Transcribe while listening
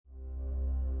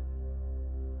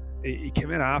he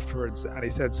came in afterwards and he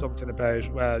said something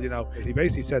about, well, he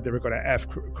basically said they were going to F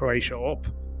Croatia up.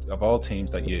 Of all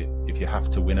teams that if you have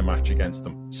to win a match against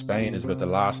them, Spain is about the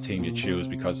last team you choose,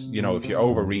 because, if you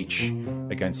overreach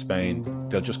against Spain,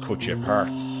 they'll just cut you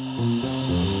apart.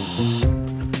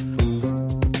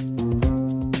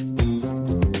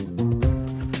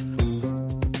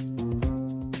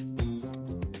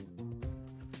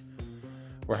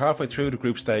 We're halfway through the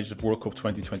group stage of World Cup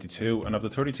 2022, and of the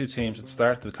 32 teams that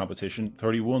started the competition,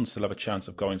 31 still have a chance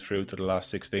of going through to the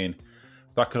last 16.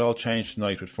 That could all change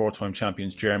tonight with four-time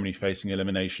champions Germany facing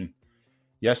elimination.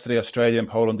 Yesterday, Australia and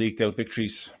Poland eked out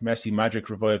victories. Messi magic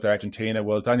revived Argentina,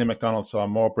 while Daniel McDonald saw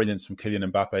more brilliance from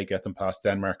Kylian Mbappe get them past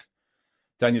Denmark.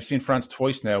 Dan, you've seen France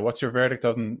twice now. What's your verdict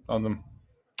on them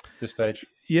at this stage?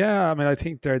 Yeah, I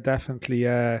think they're definitely...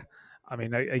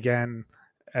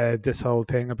 this whole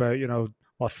thing about,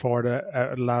 what for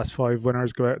the last 5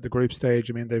 winners go out the group stage.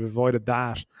 They've avoided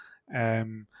that.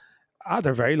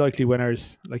 They're very likely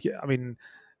winners.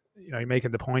 You're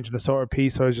making the point in the sort of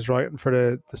piece I was just writing for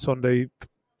the Sunday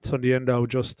Indo.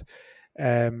 Just,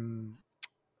 tournament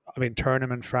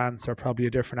France are probably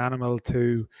a different animal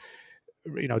to,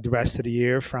 the rest of the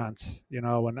year France.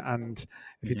 And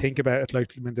if you think about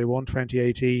it, they won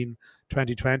 2018,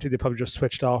 2020, they probably just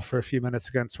switched off for a few minutes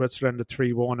against Switzerland at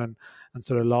 3-1 and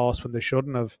sort of lost when they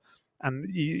shouldn't have. And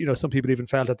some people even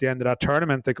felt at the end of that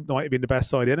tournament they might have been the best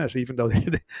side in it, even though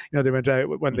they went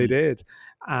out when they did.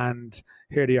 And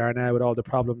here they are now with all the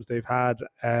problems they've had.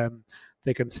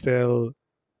 They can still,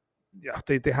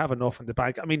 they have enough in the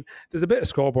bank. There's a bit of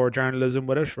scoreboard journalism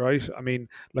with it, right? At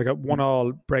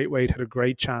 1-1, Braithwaite had a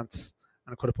great chance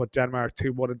and could have put Denmark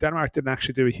 2-1. And Denmark didn't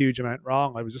actually do a huge amount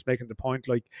wrong. I was just making the point,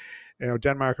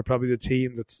 Denmark are probably the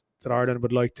team that Ireland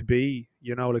would like to be.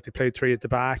 They played 3 at the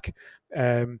back,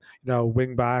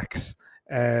 wing backs,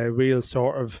 real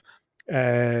sort of,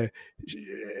 they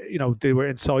were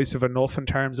incisive enough in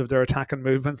terms of their attacking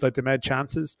movements, they made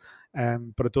chances.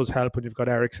 But it does help when you've got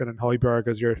Eriksen and Højbjerg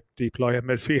as your deep lying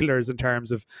midfielders in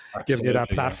terms of giving you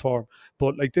that platform.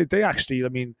 But they actually,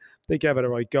 they gave it a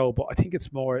right go. But I think it's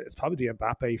probably the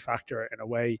Mbappe factor in a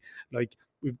way.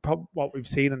 What we've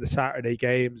seen in the Saturday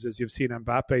games is you've seen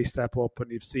Mbappe step up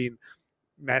and you've seen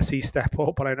Messi step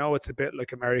up, but I know it's a bit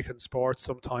like American sports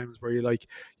sometimes where you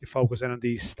focus in on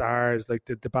these stars, like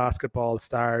the basketball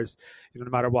stars, no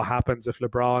matter what happens, if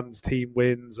LeBron's team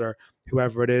wins or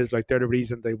whoever it is, they're the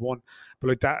reason they won.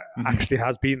 But that actually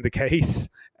has been the case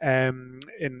in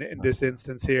this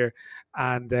instance here.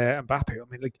 And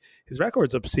Mbappe, his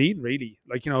record's obscene really,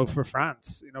 for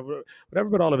France, whatever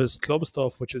about all of his club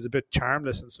stuff, which is a bit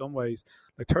charmless in some ways,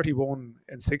 31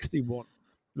 and 61.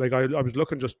 I was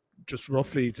looking just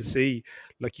roughly to see,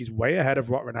 he's way ahead of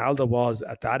what Ronaldo was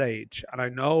at that age. And I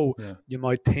know you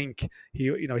might think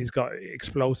he's got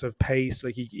explosive pace,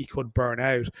 he could burn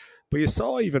out. But you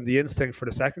saw even the instinct for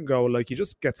the second goal, he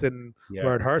just gets in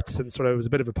where it hurts, and sort of it was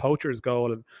a bit of a poacher's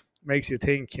goal, and makes you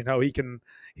think,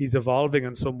 he's evolving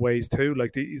in some ways too.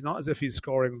 He's not as if he's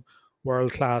scoring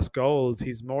world class goals.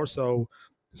 He's more so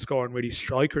scoring really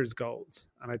strikers' goals,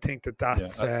 and I think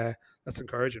that's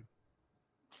encouraging.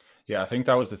 Yeah, I think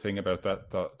that was the thing about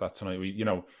that tonight.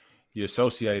 You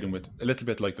associate him with a little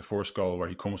bit like the first goal, where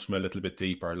he comes from a little bit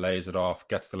deeper, lays it off,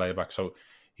 gets the layback. So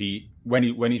when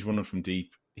he's running from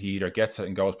deep, he either gets it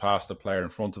and goes past the player in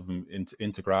front of him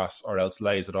into grass, or else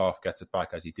lays it off, gets it back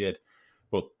as he did.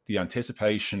 But the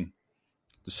anticipation,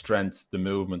 the strength, the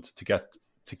movement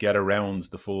to get around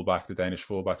the fullback, the Danish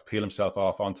fullback, peel himself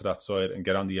off onto that side and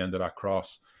get on the end of that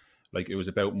cross, it was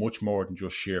about much more than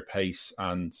just sheer pace.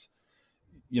 And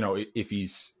if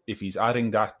he's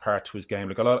adding that part to his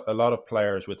game, a lot of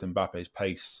players with Mbappe's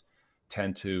pace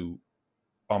tend to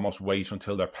almost wait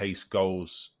until their pace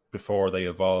goes before they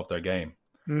evolve their game.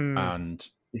 And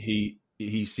he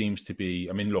seems to be.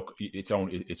 Look,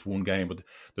 it's one game, but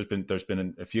there's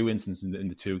been a few instances in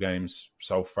the 2 games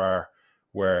so far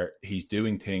where he's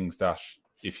doing things that,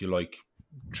 if you like,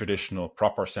 traditional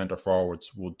proper centre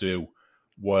forwards will do,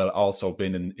 while also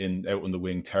being out on the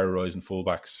wing terrorising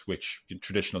fullbacks, which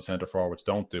traditional centre forwards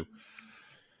don't do.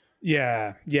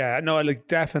 Yeah, no,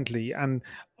 definitely. And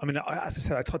as I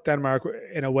said, I thought Denmark,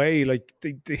 in a way, they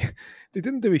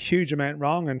didn't do a huge amount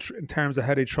wrong in terms of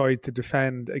how they tried to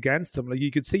defend against them. You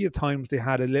could see at times they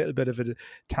had a little bit of a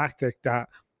tactic that,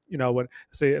 when,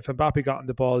 say, if Mbappe got on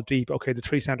the ball deep, okay, the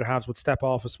 3 centre halves would step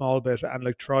off a small bit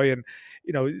and try and,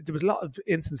 there was a lot of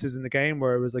instances in the game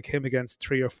where it was him against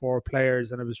 3 or 4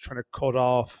 players, and it was trying to cut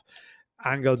off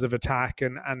angles of attack,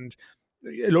 and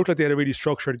it looked like they had a really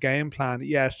structured game plan.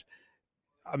 Yet,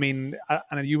 and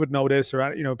you would know this,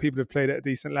 or people who've played at a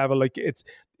decent level,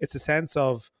 it's a sense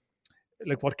of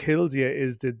like what kills you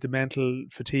is the mental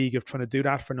fatigue of trying to do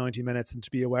that for 90 minutes and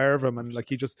to be aware of him, and like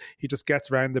he just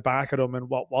gets around the back of them, and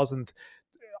what wasn't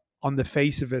on the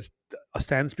face of it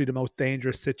ostensibly the most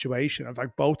dangerous situation. In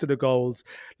fact, both of the goals,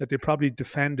 that they probably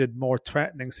defended more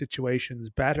threatening situations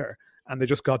better, and they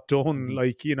just got done,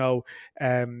 like, you know,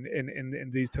 in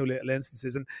these two little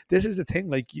instances. And this is the thing,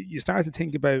 like you start to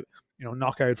think about, you know,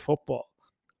 knockout football,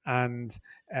 and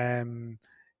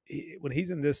when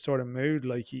he's in this sort of mood,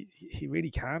 like he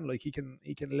really can, like he can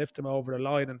lift him over the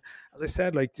line. And as I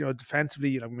said, like, you know, defensively,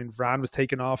 you know, I mean, Varane was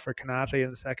taken off for Kanate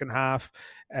in the second half.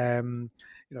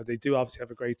 You know, they do obviously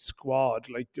have a great squad.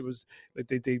 Like there was, like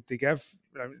they gave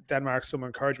Denmark some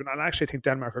encouragement, and I actually think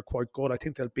Denmark are quite good. I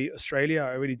think they'll beat Australia.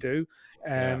 I really do.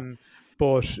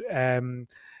 But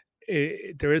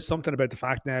there is something about the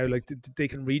fact now, like they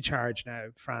can recharge now,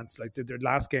 France. Like their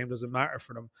last game doesn't matter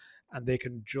for them, and they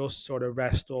can just sort of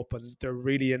rest up, and they're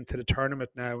really into the tournament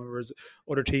now. Whereas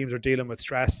other teams are dealing with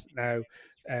stress now,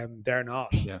 they're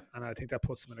not. Yeah. And I think that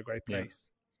puts them in a great place.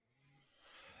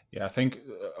 Yeah, I think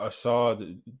I saw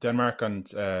Denmark and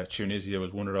Tunisia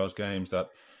was one of those games that,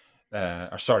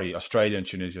 Australia and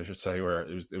Tunisia, I should say, where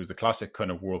it was the classic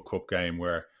kind of World Cup game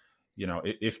where, you know,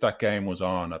 if that game was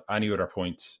on at any other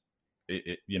point,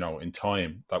 you know, in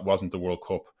time that wasn't the World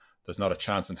Cup, there's not a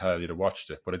chance in hell you'd have watched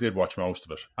it. But I did watch most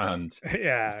of it, and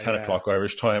 10 o'clock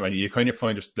Irish time, and you kind of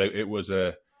find just like it was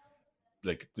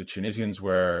like the Tunisians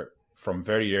were from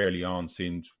very early on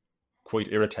seemed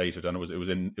quite irritated, and it was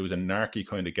a narky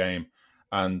kind of game,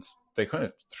 and they kind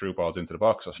of threw balls into the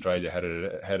box. Australia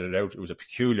headed out. It was a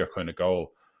peculiar kind of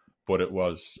goal, but it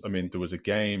was. I mean, there was a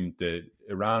game, the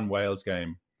Iran-Wales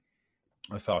game,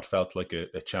 I thought felt like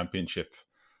a championship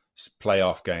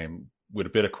playoff game with a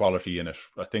bit of quality in it.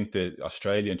 I think the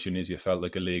Australia and Tunisia felt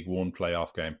like a League One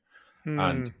playoff game,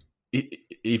 and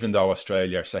even though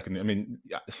Australia are second, I mean,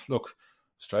 look,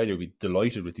 Australia would be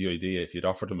delighted with the idea if you'd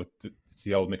offered them. It's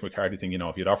the old Mick McCarthy thing, you know,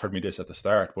 if you'd offered me this at the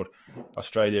start. But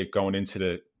Australia going into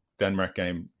the Denmark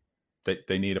game,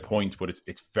 they need a point, but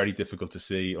it's very difficult to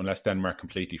see, unless Denmark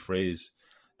completely freeze,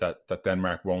 that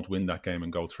Denmark won't win that game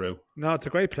and go through. No, it's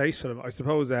a great place for them. I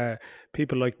suppose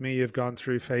people like me who've gone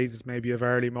through phases maybe of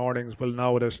early mornings will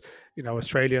know that, you know,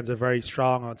 Australians are very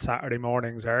strong on Saturday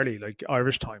mornings early, like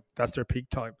Irish time. That's their peak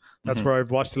time. That's where I've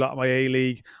watched a lot of my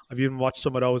A-League. I've even watched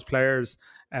some of those players.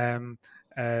 They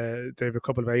have a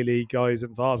couple of A-League guys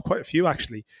involved, quite a few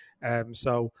actually.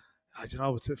 So I don't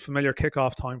know, it's a familiar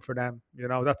kickoff time for them. You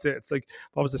know, that's it. It's like,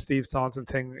 what was the Steve Staunton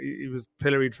thing? He was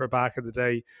pilloried for back in the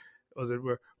day. Was it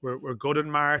we're good in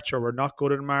March, or we're not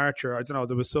good in March, or I don't know.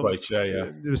 There was some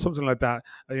there was something like that.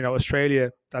 You know,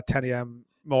 Australia, that 10 a.m.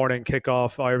 morning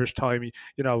kickoff Irish time.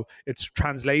 You know, it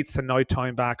translates to night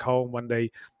time back home when they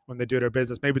do their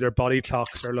business. Maybe their body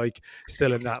clocks are like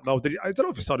still in that mode. I don't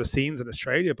know if you saw the scenes in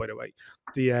Australia, by the way.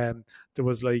 There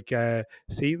was like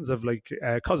scenes of like,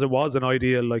 because it was an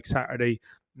ideal like Saturday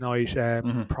night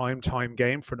prime time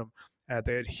game for them.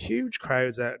 They had huge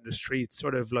crowds out in the streets,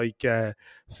 sort of like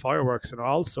fireworks and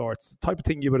all sorts. The type of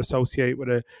thing you would associate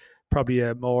with probably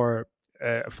a more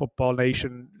football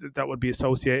nation that would be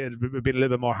associated with being a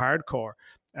little bit more hardcore.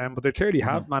 But they clearly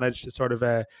have managed to sort of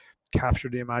capture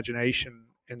the imagination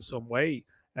in some way,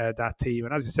 that team.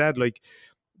 And as you said, like,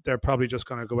 they're probably just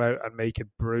going to go out and make it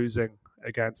bruising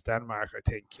against Denmark, I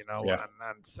think, you know,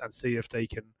 and see if they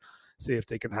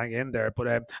can hang in there.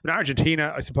 But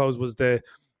Argentina, I suppose, was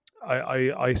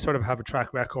I sort of have a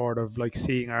track record of like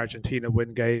seeing Argentina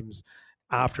win games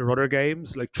after other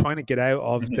games, like trying to get out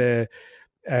of the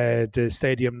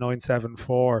Stadium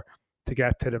 974 to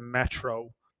get to the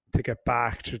metro, to get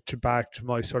back to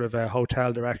my sort of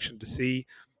hotel direction to see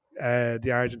the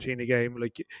Argentina game.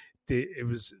 Like it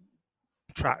was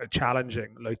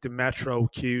challenging, like the metro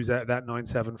queues at that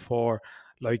 974,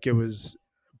 like it was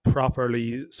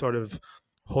properly sort of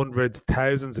hundreds,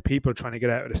 thousands of people trying to get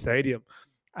out of the stadium.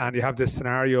 And you have this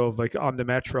scenario of like on the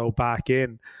metro back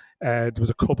in, there was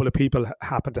a couple of people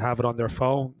happened to have it on their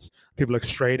phones. People like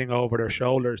straining over their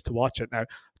shoulders to watch it. Now, it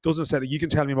doesn't sound like, you can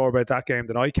tell me more about that game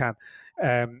than I can.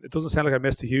 It doesn't sound like I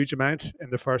missed a huge amount in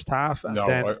the first half. And no,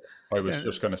 then, I was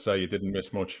just going to say you didn't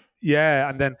miss much. Yeah,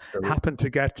 and then happened to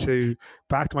get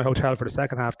back to my hotel for the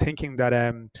second half, thinking that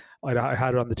I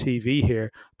had it on the TV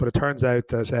here, but it turns out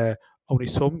that only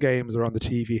some games are on the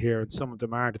TV here and some of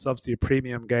them aren't. It's obviously a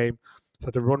premium game. So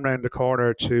to run around the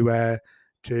corner to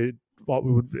what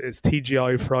it's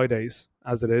TGI Fridays,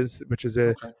 as it is, which is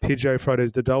TGI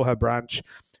Fridays, the Doha branch.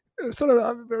 Sort of,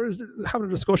 I was having a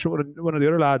discussion with one of the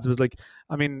other lads. It was like,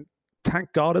 I mean,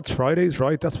 thank God it's Fridays,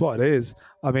 right? That's what it is.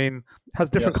 I mean, it has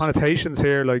different connotations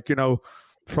here. Like, you know,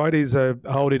 Friday's a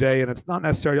holy day, and it's not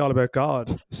necessarily all about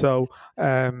God. So,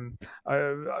 I'm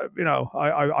not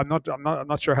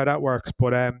sure how that works,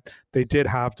 but they did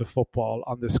have the football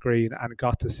on the screen and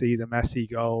got to see the Messi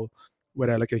goal with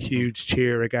like a huge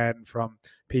cheer again from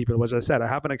people. Which I said, I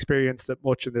haven't experienced it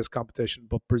much in this competition,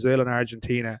 but Brazil and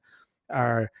Argentina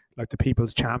are like the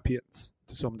people's champions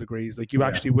to some degrees. Like you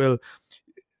actually will.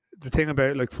 The thing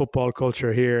about like football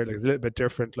culture here, like it's a little bit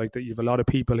different. Like that, you have a lot of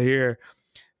people here.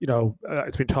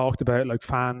 It's been talked about like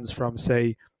fans from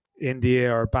say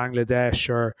India or Bangladesh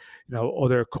or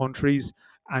other countries,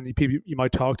 and you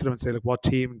might talk to them and say like, what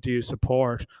team do you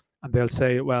support? And they'll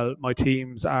say, well, my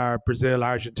teams are Brazil,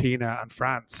 Argentina, and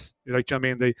France. You know what I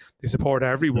mean? They support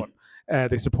everyone.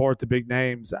 They support the big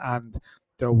names, and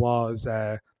there was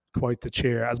quite the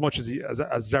cheer. As much as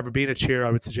there's ever been a cheer,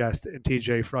 I would suggest, in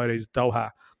TJ Friday's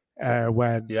Doha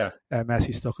when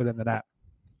Messi stuck it in the net.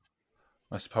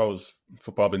 I suppose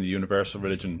football being the universal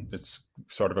religion, it's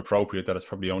sort of appropriate that it's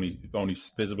probably only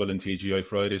visible in TGI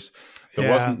Fridays. There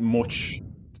wasn't much.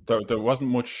 There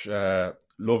wasn't much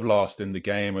love lost in the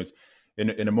game. It was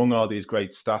in among all these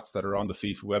great stats that are on the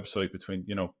FIFA website between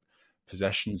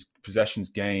possessions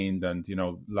gained and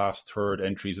last third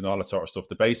entries and all that sort of stuff.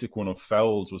 The basic one of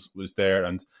fouls was there,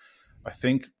 and I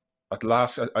think at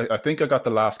last I think I got the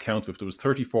last count of it. There was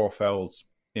 34 fouls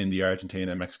in the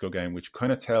Argentina Mexico game, which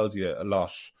kind of tells you a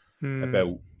lot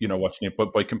about watching it.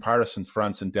 But by comparison,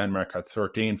 France and Denmark had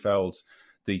 13 fouls.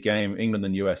 The game England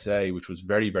and USA, which was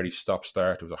very, very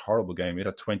stop-start, it was a horrible game. It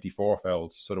had 24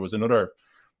 fouls, so there was another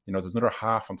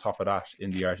half on top of that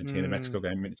in the Argentina Mexico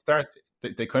game. I mean,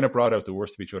 they kind of brought out the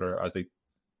worst of each other as they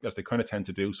kind of tend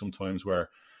to do sometimes. Where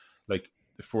like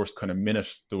the first kind of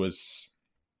minute there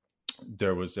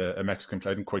was a Mexican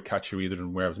player. I didn't quite catch who either,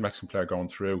 and where it was a Mexican player going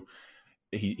through.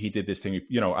 He did this thing,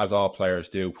 as all players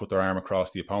do, put their arm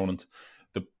across the opponent.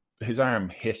 His arm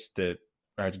hit the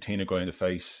Argentina guy in the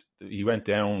face. He went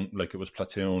down like it was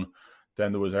platoon.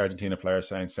 Then there was Argentina players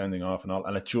saying sending off and all,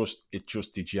 and it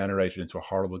just degenerated into a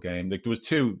horrible game. Like there was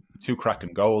two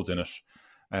cracking goals in it,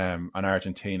 and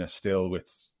Argentina still with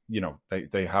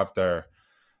they have their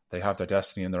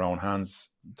destiny in their own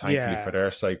hands. Thankfully for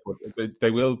their sake, but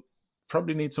they will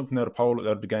probably need something out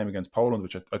of the game against Poland,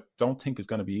 which I don't think is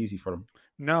going to be easy for them.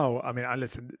 No, I mean,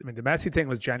 the Messi thing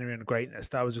was genuine greatness.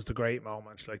 That was just a great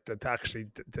moment, like to actually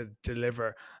to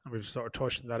deliver, and we've sort of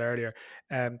touched on that earlier.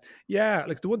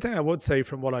 Like the one thing I would say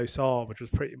from what I saw, which was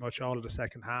pretty much all of the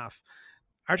second half,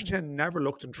 Argentina never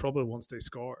looked in trouble once they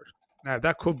scored. Now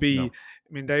that could be, no. I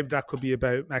mean, that could be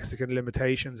about Mexican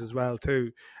limitations as well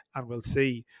too, and we'll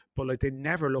see. But like they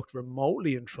never looked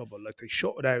remotely in trouble. Like they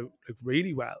shut it out like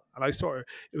really well. And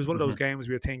it was one of those games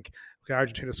where you think, okay,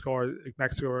 Argentina scored, like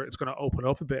Mexico, it's going to open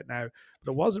up a bit now.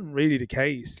 But it wasn't really the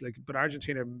case. But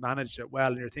Argentina managed it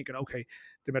well, and you're thinking, okay,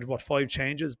 they made 5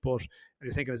 changes, and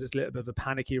you're thinking, is this a little bit of a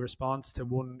panicky response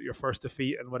to your first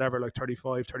defeat in whatever, like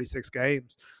 35, 36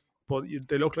 games? But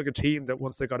they looked like a team that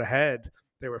once they got ahead,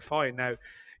 they were fine. Now,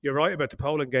 you're right about the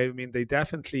Poland game. I mean, they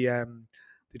definitely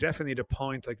need a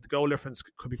point. Like the goal difference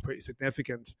could be pretty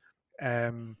significant.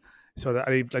 So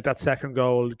that that second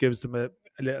goal gives them a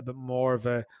little bit more of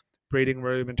a breathing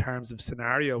room in terms of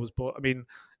scenarios. But I mean,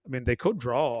 they could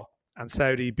draw, and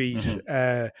Saudi beat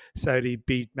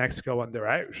Mexico, and they're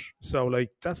out. So like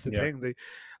that's the thing.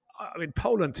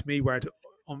 Poland to me weren't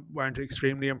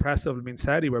extremely impressive. I mean,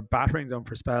 Saudi were battering them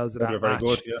for spells of that match. Very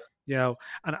good,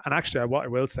 and actually, what I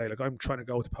will say, like I'm trying to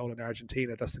go to Poland and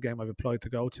Argentina. That's the game I've applied to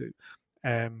go to.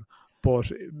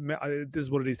 But this is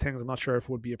one of these things I'm not sure if it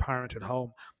would be apparent at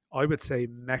home. I would say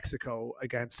Mexico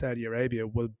against Saudi Arabia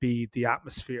will be the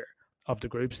atmosphere of the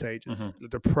group stages.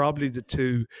 They're probably the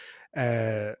two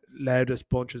loudest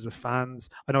bunches of fans.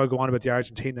 I know I go on about the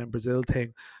Argentina and Brazil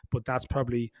thing, but that's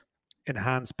probably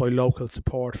enhanced by local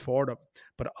support for them.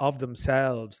 But of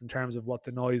themselves, in terms of what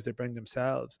the noise they bring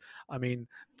themselves, I mean,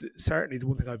 certainly the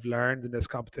one thing I've learned in this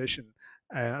competition,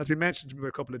 as we mentioned from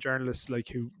a couple of journalists like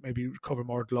who maybe cover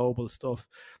more global stuff,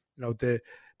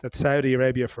 that Saudi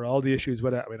Arabia, for all the issues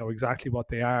with it, we know exactly what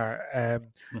they are.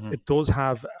 It does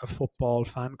have a football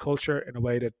fan culture in a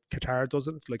way that Qatar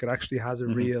doesn't. Like it actually has a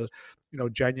real,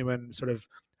 genuine sort of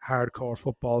hardcore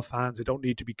football fans who don't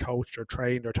need to be coached or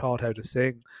trained or taught how to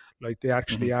sing. Like they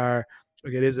actually are.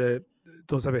 Like it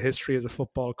does have a history as a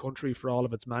football country for all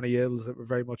of its many ills that we're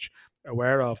very much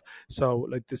aware of. So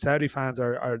like the Saudi fans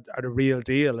are the real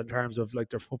deal in terms of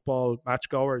like their football match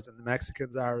goers, and the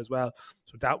Mexicans are as well.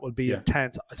 So that will be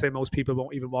intense. I say most people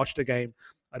won't even watch the game.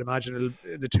 I'd imagine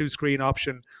the 2-screen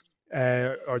option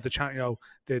or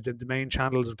the main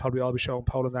channels will probably all be showing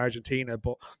Poland and Argentina,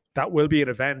 but that will be an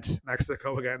event,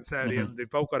 Mexico against Saudi, and they've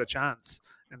both got a chance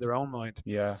in their own mind.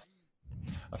 Yeah.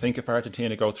 I think if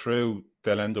Argentina go through,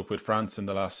 they'll end up with France in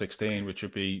the last 16, which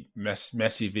would be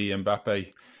Messi v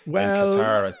Mbappe in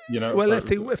Qatar.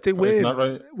 If they win, isn't that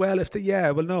right? If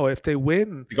they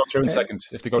win, They go through in second.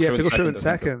 If they go through in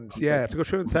second, if they go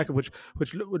through in second, which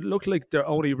would look like their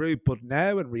only route, but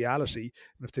now in reality,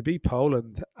 if they beat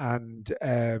Poland and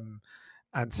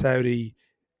Saudi,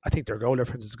 I think their goal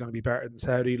difference is going to be better than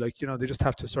Saudi. They just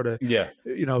have to sort of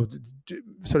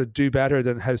do better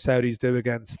than how Saudis do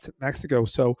against Mexico.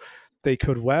 So they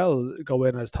could well go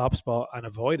in as top spot and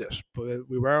avoid it. But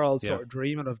we were all sort of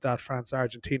dreaming of that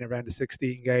France-Argentina round of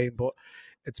 16 game. But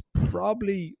it's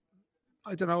probably,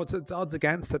 I don't know, it's odds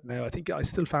against it now. I think I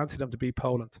still fancy them to beat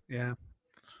Poland. Yeah.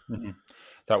 Mm-hmm.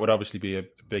 That would obviously be a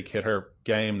big hitter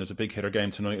game. There's a big hitter game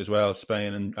tonight as well.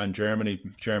 Spain and Germany.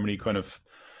 Germany kind of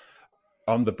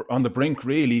on the brink,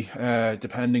 really,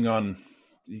 depending on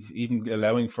even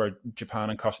allowing for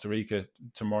Japan and Costa Rica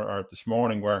tomorrow or this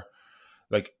morning, where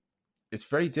it's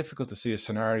very difficult to see a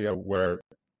scenario where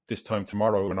this time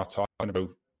tomorrow we're not talking about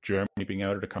Germany being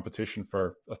out of the competition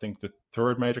for, I think, the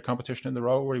third major competition in the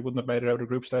row where he wouldn't have made it out of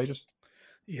group stages.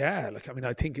 Yeah,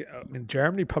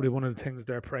 Germany, probably one of the things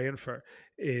they're praying for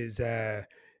is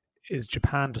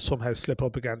Japan to somehow slip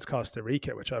up against Costa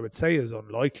Rica, which I would say is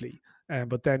unlikely.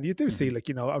 But then you do see,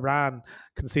 Iran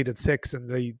conceded 6 and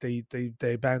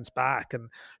they bounce back. And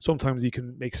sometimes you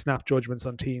can make snap judgments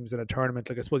on teams in a tournament.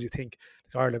 I suppose you think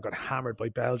Ireland got hammered by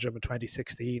Belgium in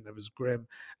 2016. It was grim.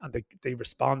 And they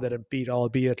responded and beat,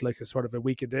 albeit a sort of a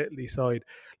weakened Italy side.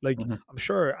 I'm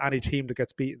sure any team that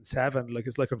gets beaten 7,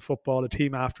 it's like in football, a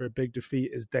team after a big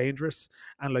defeat is dangerous.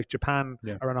 And Japan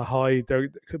are on a high. There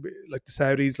could be the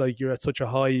Saudis, you're at such a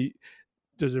high,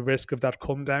 there's a risk of that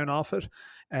come down off it.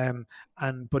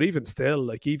 But even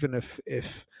still, even if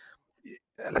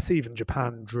let's say even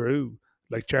Japan drew,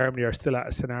 Germany are still at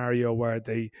a scenario where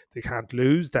they can't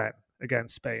lose then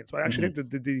against Spain. So I actually think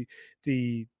that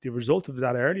the result of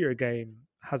that earlier game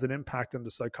has an impact on the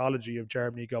psychology of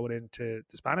Germany going into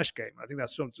the Spanish game. I think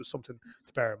that's just something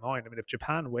to bear in mind. If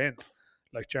Japan win,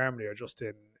 Germany are just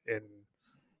in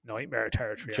nightmare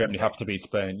territory. Germany have to beat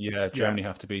Spain. Germany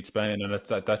have to beat Spain, and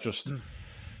that just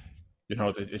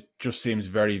it just seems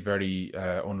very, very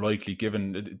unlikely,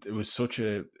 given it was such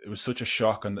a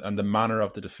shock, and the manner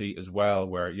of the defeat as well,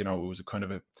 where it was a kind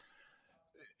of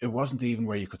it wasn't even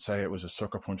where you could say it was a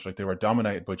sucker punch. They were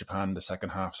dominated by Japan in the second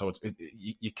half, so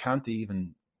you can't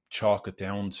even chalk it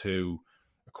down to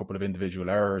a couple of individual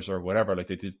errors or whatever.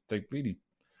 They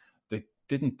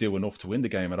didn't do enough to win the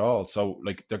game at all. So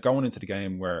they're going into the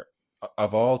game where,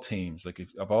 of all teams,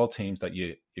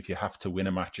 that if you have to win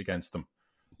a match against them,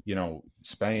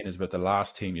 Spain is about the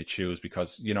last team you choose,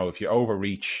 because if you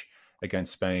overreach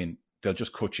against Spain, they'll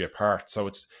just cut you apart. So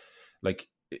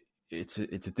it's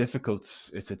a difficult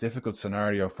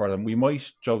scenario for them. We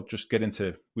might just get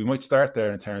into, we might start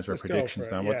there in terms of our predictions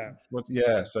then.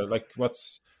 So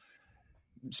what's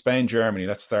Spain, Germany?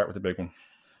 Let's start with the big one.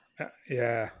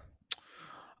 As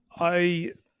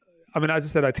I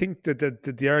said, I think that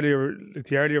the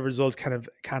earlier result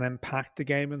can impact the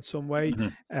game in some way.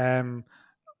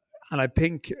 And I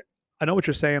think I know what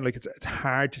you're saying. It's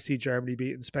hard to see Germany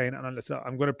beating Spain, and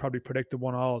I'm going to probably predict a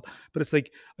 1-1. But it's I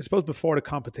suppose before the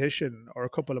competition or a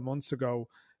couple of months ago,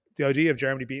 the idea of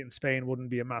Germany beating Spain wouldn't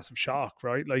be a massive shock,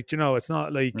 right? It's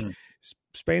not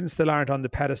Spain still aren't on the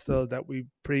pedestal that we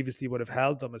previously would have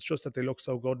held them. It's just that they look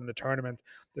so good in the tournament.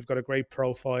 They've got a great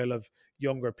profile of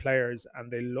younger players,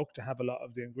 and they look to have a lot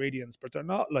of the ingredients, but they're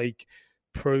not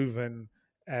proven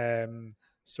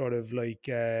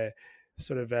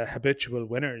habitual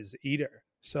winners either.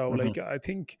 So I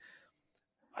think,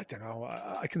 I don't know,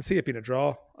 I can see it being a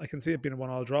draw. I can see it being a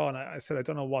 1-1 draw. And I said, I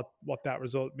don't know what that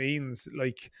result means,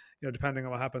 depending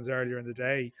on what happens earlier in the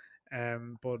day.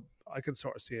 But I can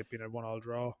sort of see it being a 1-1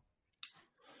 draw.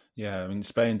 Yeah,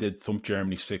 Spain did thump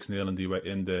Germany 6-0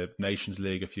 in the Nations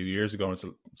League a few years ago. It's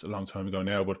a long time ago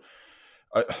now, but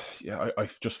I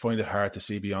just find it hard to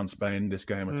see beyond Spain this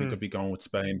game. I think I'd be going with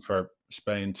Spain for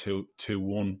Spain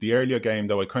 2-1. The earlier game,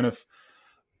 though, I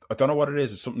don't know what it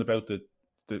is. It's something about the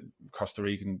Costa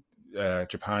Rican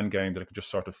Japan game that I could just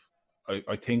sort of.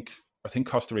 I think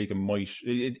Costa Rica might.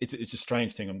 It's a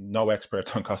strange thing. I'm no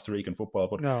expert on Costa Rican football,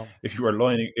 but no. if you were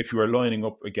lining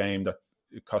up a game that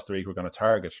Costa Rica were going to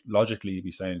target, logically you'd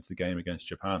be saying it's the game against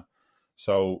Japan.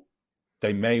 So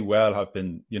they may well have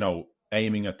been,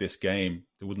 aiming at this game.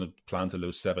 They wouldn't have planned to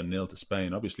lose 7-0 to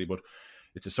Spain, obviously, but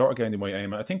it's a sort of game they might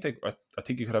aim at. I think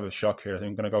you could have a shock here. I think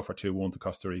I'm going to go for 2-1 to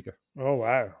Costa Rica. Oh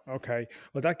wow. Okay.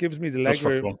 Well, that gives me the Just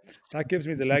leg for room. fun. That gives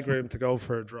me the leg room to go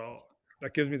for a draw.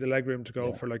 That gives me the leg room to go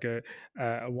Yeah. for like a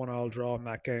 1-1 draw in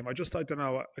that game. I don't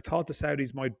know. I thought the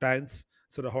Saudis might bounce.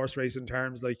 So the horse racing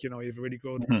terms, like, you know, you have a really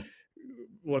good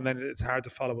one, then it's hard to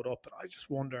follow it up. But I just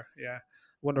wonder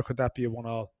could that be a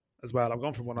 1-1 as well? I'm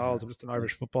going for 1-1. I'm just an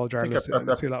Irish football I think journalist.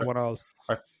 I see a lot of 1-1s.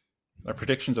 our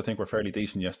predictions, I think, were fairly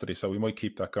decent yesterday, so we might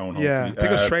keep that going. Yeah, Hopefully,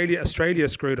 I think Australia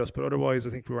screwed us, but otherwise, I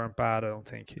think we weren't bad. I don't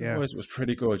think. Yeah, otherwise it was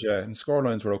pretty good. Yeah, and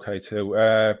scorelines were okay too.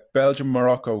 Belgium,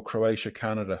 Morocco, Croatia,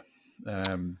 Canada.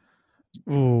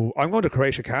 Ooh, I'm going to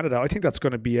Croatia, Canada. I think that's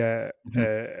going to be a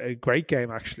great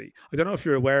game, actually. I don't know if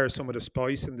you're aware of some of the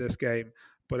spice in this game,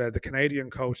 but the Canadian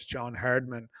coach, John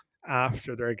Herdman,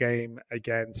 after their game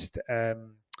against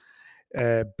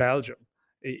Belgium,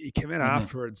 he came in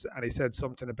afterwards and he said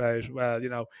something about, well, you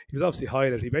know, he was obviously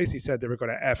hiding. He basically said they were going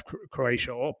to F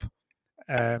Croatia up.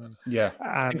 Yeah,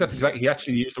 I think that's exactly. He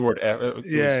actually used the word.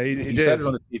 He did. said it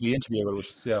on the TV interview. But it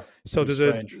was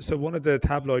So one of the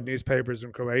tabloid newspapers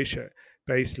in Croatia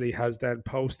basically has then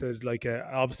posted like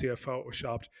obviously a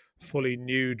photoshopped, fully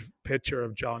nude picture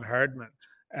of John Herdman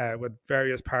with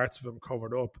various parts of him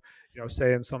covered up. You know,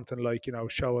 saying something like, you know,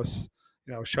 show us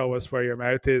where your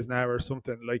mouth is now, or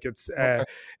something like.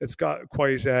 It's got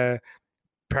quite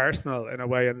personal in a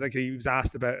way, and like he was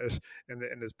asked about it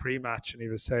in his pre-match, and he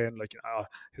was saying like,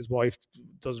 his wife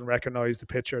doesn't recognize the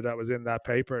picture that was in that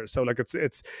paper. So like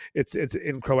it's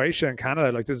in Croatia and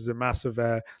Canada, like this is a massive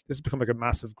this has become like a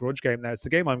massive grudge game now. It's the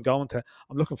game I'm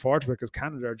looking forward to it, because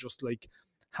Canada are just like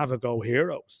have a go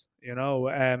heroes, you know.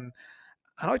 And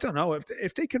I don't know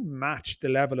if they can match the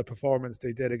level of performance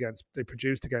they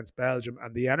produced against Belgium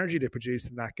and the energy they produced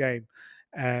in that game.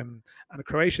 And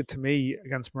Croatia, to me,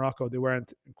 against Morocco, they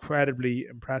weren't incredibly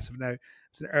impressive. Now,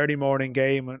 it's an early morning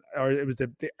game, or it was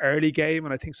the early game,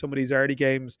 and I think some of these early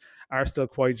games are still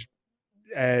quite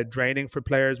draining for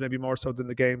players, maybe more so than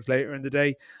the games later in the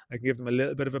day. I can give them a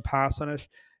little bit of a pass on it.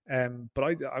 But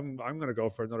I'm going to go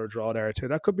for another draw there too.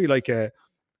 That could be like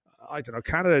I don't know.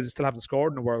 Canada still haven't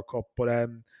scored in the World Cup, but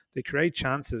they create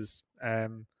chances.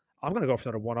 I'm going to go for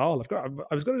another 1-1.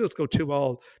 I was going to just go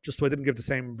 2-2, just so I didn't give the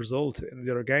same result in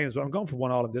the other games, but I'm going for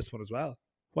 1-1 in this one as well.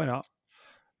 Why not?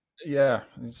 Yeah,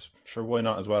 sure. Why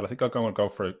not as well? I think I'm going to go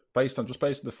for it based on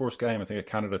the first game. I think a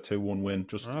Canada 2-1 win.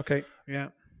 Okay, yeah.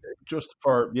 Just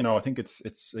for, you know, I think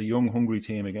it's a young, hungry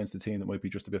team against a team that might be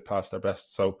just a bit past their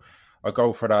best. So I'll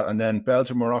go for that. And then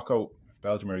Belgium, Morocco.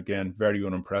 Belgium are again very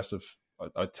unimpressive.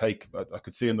 I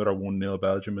could see another 1-0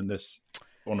 Belgium in this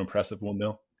unimpressive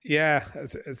 1-0. Yeah,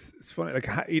 it's funny. Like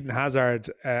Eden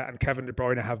Hazard and Kevin De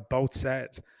Bruyne have both said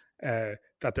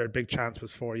that their big chance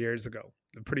was 4 years ago.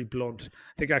 They're pretty blunt.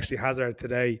 I think actually Hazard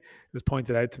today, it was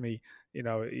pointed out to me, you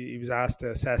know, he was asked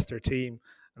to assess their team,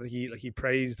 and he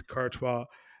praised Courtois,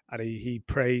 and he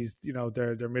praised, you know,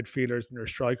 their midfielders and their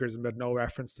strikers, and made no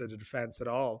reference to the defence at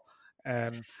all,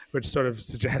 which sort of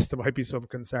suggests there might be some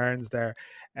concerns there.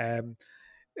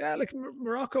 Yeah, like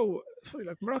Morocco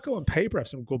on paper have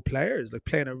some good players, like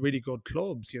playing at really good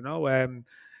clubs, you know.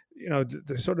 You know,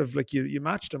 they're sort of like you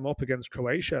matched them up against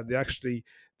Croatia, and they actually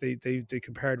they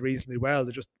compared reasonably well.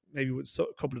 They just maybe a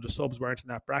couple of the subs weren't in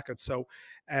that bracket. So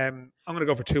I'm going to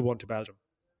go for 2-1 to Belgium.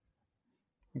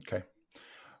 Okay.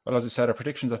 Well, as I said, our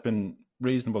predictions have been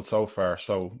reasonable so far.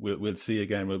 So we'll see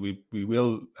again. We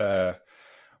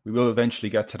will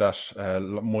eventually get to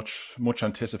that much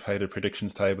anticipated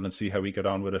predictions table and see how we get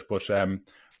on with it. But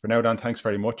for now, Dan, thanks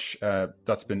very much.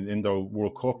 That's been Indo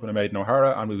World Cup and I made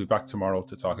O'Hara, and we'll be back tomorrow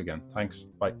to talk again. Thanks.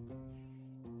 Bye.